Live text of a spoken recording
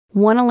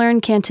Want to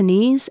learn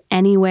Cantonese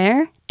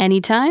anywhere,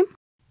 anytime?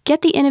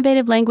 Get the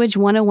Innovative Language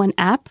 101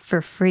 app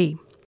for free.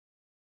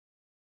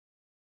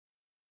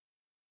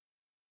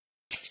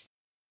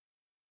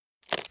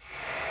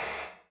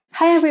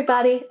 Hi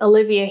everybody,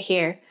 Olivia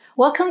here.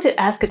 Welcome to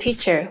Ask a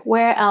Teacher,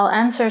 where I'll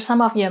answer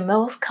some of your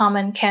most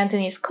common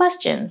Cantonese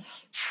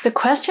questions. The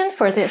question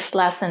for this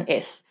lesson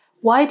is,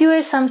 why do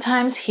I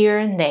sometimes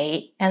hear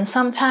nei and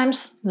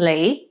sometimes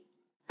lei?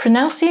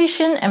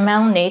 Pronunciation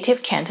among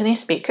native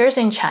Cantonese speakers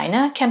in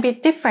China can be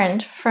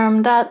different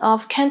from that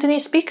of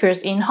Cantonese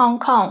speakers in Hong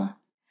Kong.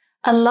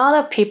 A lot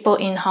of people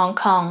in Hong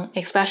Kong,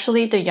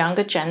 especially the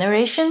younger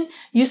generation,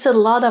 use a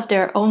lot of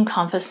their own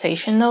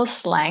conversational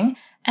slang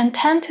and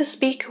tend to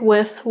speak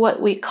with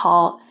what we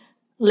call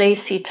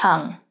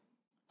lei5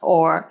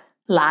 or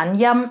lan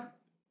yam.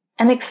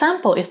 An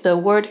example is the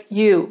word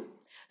you.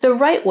 The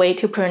right way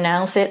to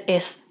pronounce it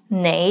is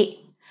nei,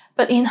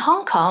 but in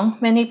Hong Kong,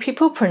 many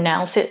people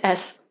pronounce it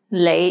as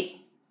lei.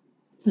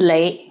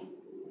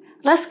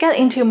 Let's get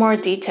into more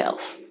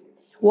details.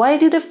 Why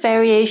do the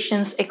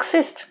variations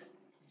exist?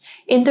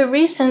 In the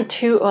recent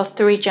 2 or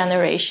 3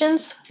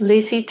 generations,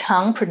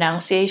 lei5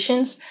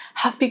 pronunciations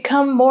have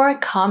become more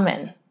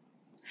common.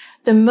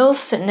 The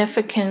most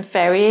significant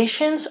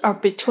variations are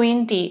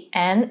between the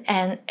N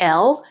and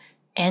L,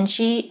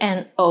 NG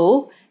and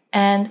O,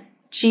 and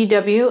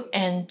GW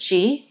and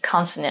G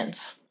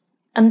consonants.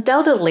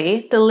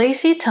 Undoubtedly, the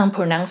lei5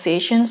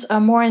 pronunciations are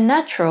more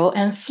natural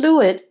and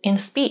fluid in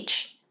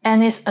speech,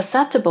 and is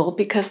acceptable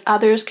because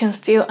others can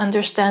still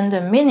understand the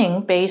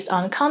meaning based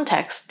on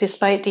context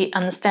despite the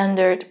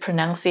unstandard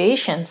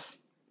pronunciations.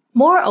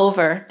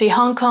 Moreover, the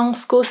Hong Kong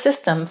school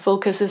system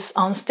focuses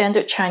on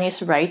standard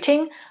Chinese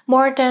writing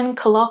more than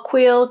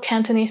colloquial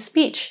Cantonese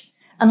speech,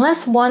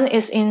 unless one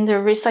is in the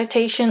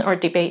recitation or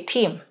debate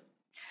team.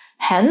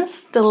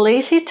 Hence, the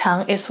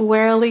lei5 is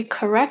rarely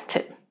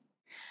corrected.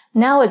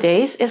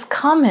 Nowadays, it's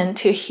common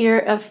to hear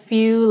a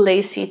few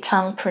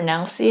lei5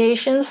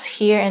 pronunciations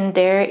here and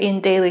there in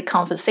daily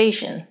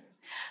conversation.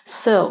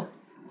 So,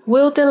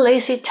 will the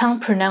lei5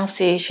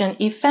 pronunciation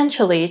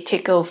eventually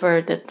take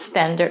over the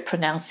standard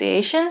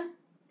pronunciation?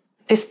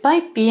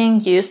 Despite being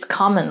used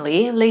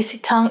commonly,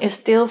 lei5 is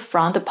still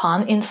frowned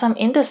upon in some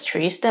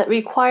industries that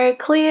require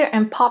clear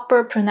and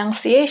proper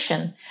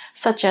pronunciation,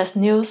 such as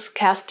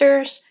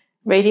newscasters,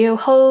 radio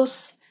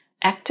hosts,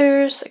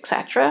 actors,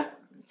 etc.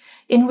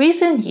 In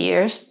recent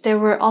years, there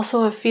were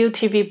also a few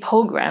TV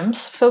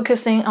programs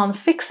focusing on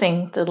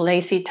fixing the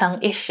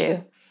lei5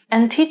 issue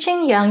and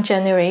teaching young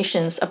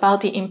generations about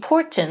the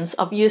importance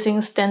of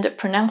using standard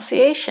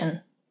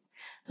pronunciation.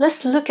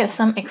 Let's look at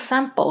some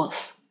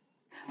examples.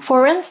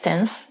 For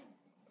instance,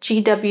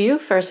 GW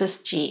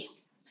versus G.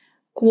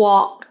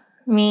 Guo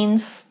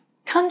means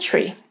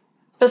country,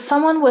 but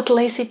someone with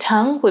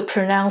lei5 would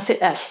pronounce it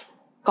as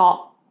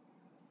go,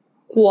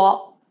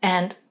 guo,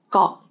 and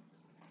go,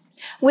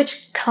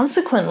 which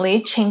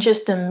consequently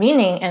changes the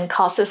meaning and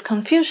causes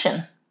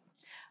confusion.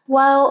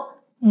 While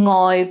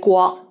ngoi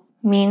guo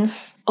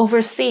means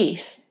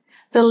overseas,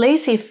 the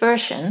lei5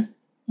 version,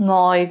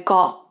 ngoi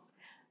go,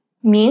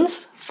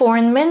 means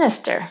foreign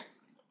minister.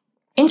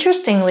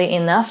 Interestingly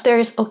enough, there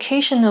is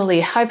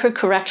occasionally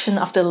hypercorrection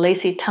of the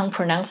lei5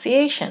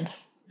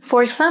 pronunciations.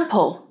 For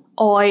example,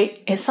 oi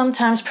is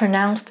sometimes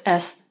pronounced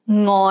as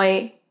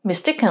ngoi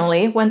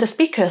mistakenly when the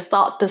speaker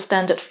thought the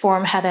standard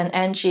form had an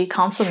NG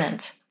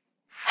consonant.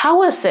 How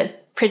was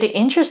it? Pretty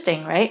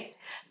interesting, right?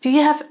 Do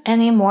you have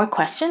any more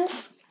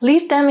questions?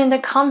 Leave them in the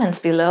comments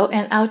below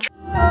and I'll try